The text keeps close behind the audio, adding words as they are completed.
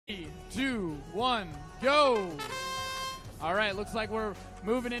2, 1, go! All right, looks like we're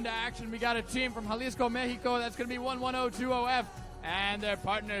moving into action. We got a team from Jalisco, Mexico. That's going to be 11020F. And their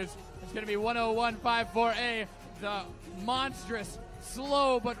partners, it's going to be 10154A. The monstrous,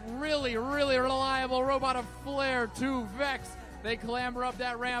 slow, but really, really reliable robot of Flair 2 VEX. They clamber up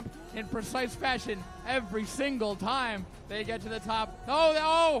that ramp in precise fashion every single time they get to the top.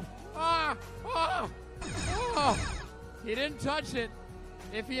 He didn't touch it.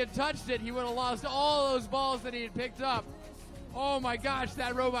 If he had touched it, he would have lost all those balls that he had picked up. Oh my gosh,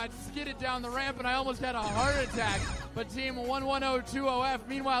 that robot skidded down the ramp and I almost had a heart attack. But team 11020F,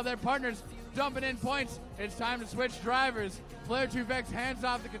 meanwhile, their partners dumping in points. It's time to switch drivers. Flair 2 VEX hands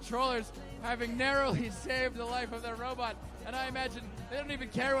off the controllers, having narrowly saved the life of their robot. And I imagine they don't even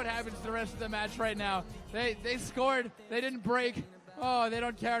care what happens to the rest of the match right now. They scored, they didn't break. Oh, they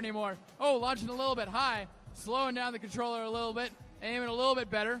don't care anymore. Oh, launching a little bit high, slowing down the controller a little bit, aiming a little bit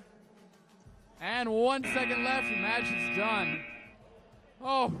better. And 1 second left, the match is done.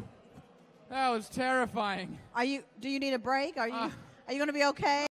 Oh, that was terrifying. Do you need a break? Are you going to be okay?